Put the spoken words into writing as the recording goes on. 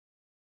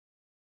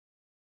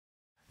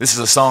This is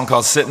a song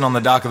called Sitting on the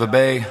Dock of the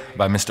Bay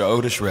by Mr.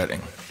 Otis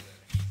Redding.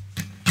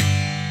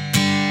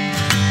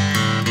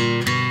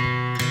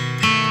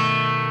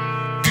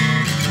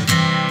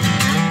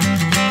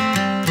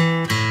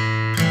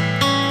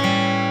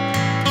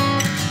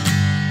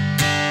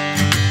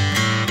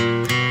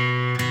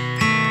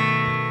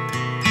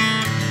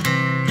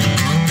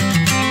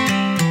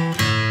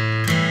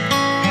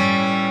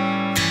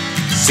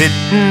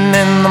 Sitting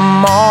in the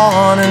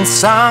morning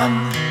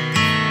sun,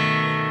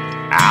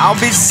 I'll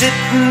be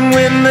sitting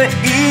when the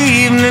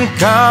evening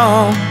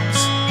comes,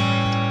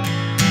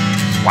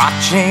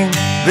 watching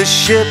the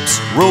ships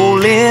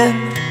roll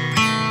in,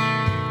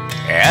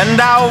 and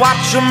I'll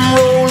watch them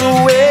roll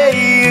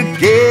away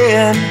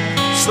again.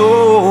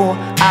 So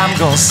I'm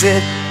gonna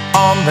sit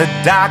on the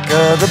dock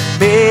of the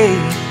bay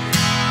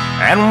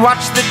and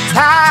watch the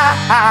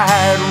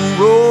tide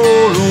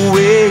roll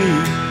away.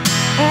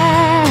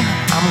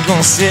 I'm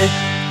gonna sit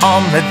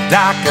on the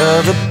dock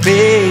of the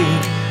bay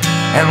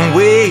and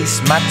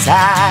waste my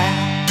time.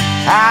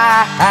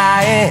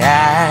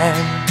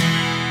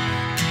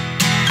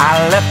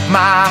 I left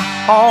my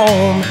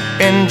home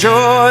in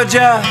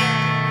Georgia,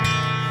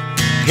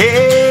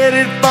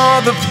 headed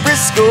for the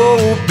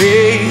Frisco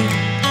Bay.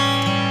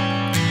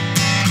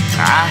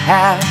 I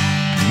have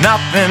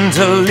nothing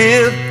to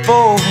live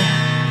for,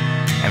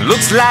 and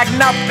looks like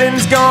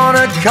nothing's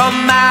gonna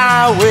come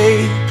my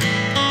way.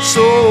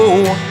 So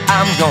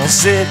I'm gonna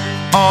sit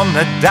on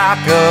the dock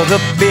of the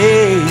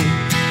bay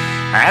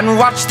and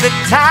watch the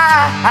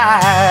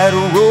tide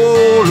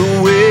roll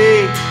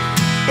away.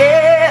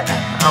 Yeah,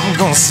 I'm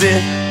gonna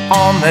sit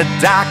on the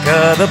dock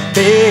of the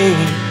bay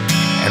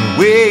and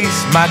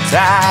waste my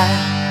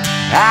time.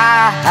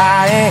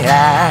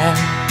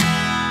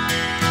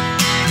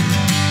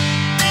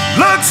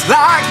 Looks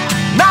like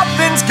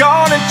nothing's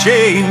gonna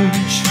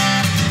change.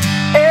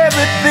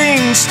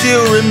 Everything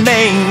still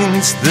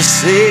remains the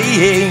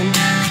same.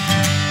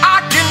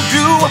 I can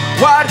do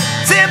what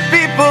 10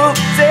 people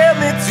tell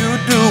me to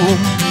do,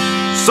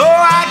 so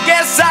I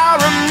guess I'll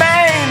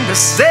remain the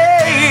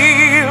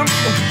same.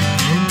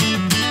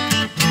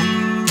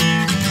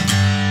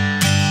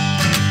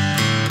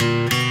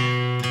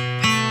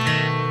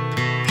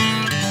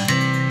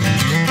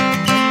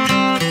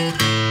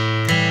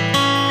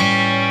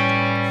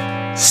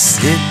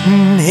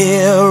 Sitting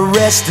here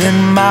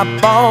resting my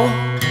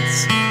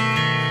bones,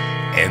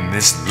 and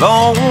this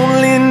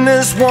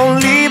loneliness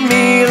won't leave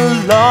me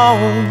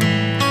alone.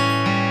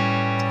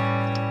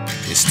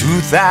 It's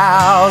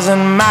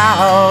 2,000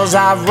 miles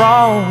I've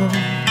roamed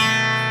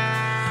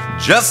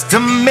just to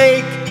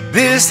make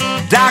this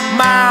dock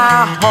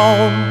my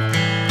home.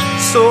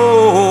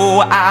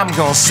 So I'm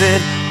gonna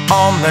sit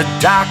on the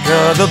dock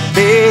of the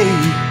bay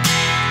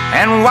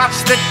and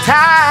watch the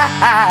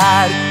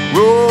tide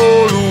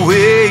roll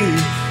away.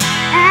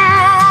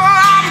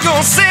 I'm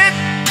gonna sit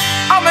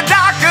on the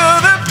dock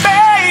of the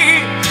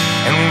bay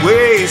and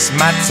waste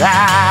my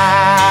time.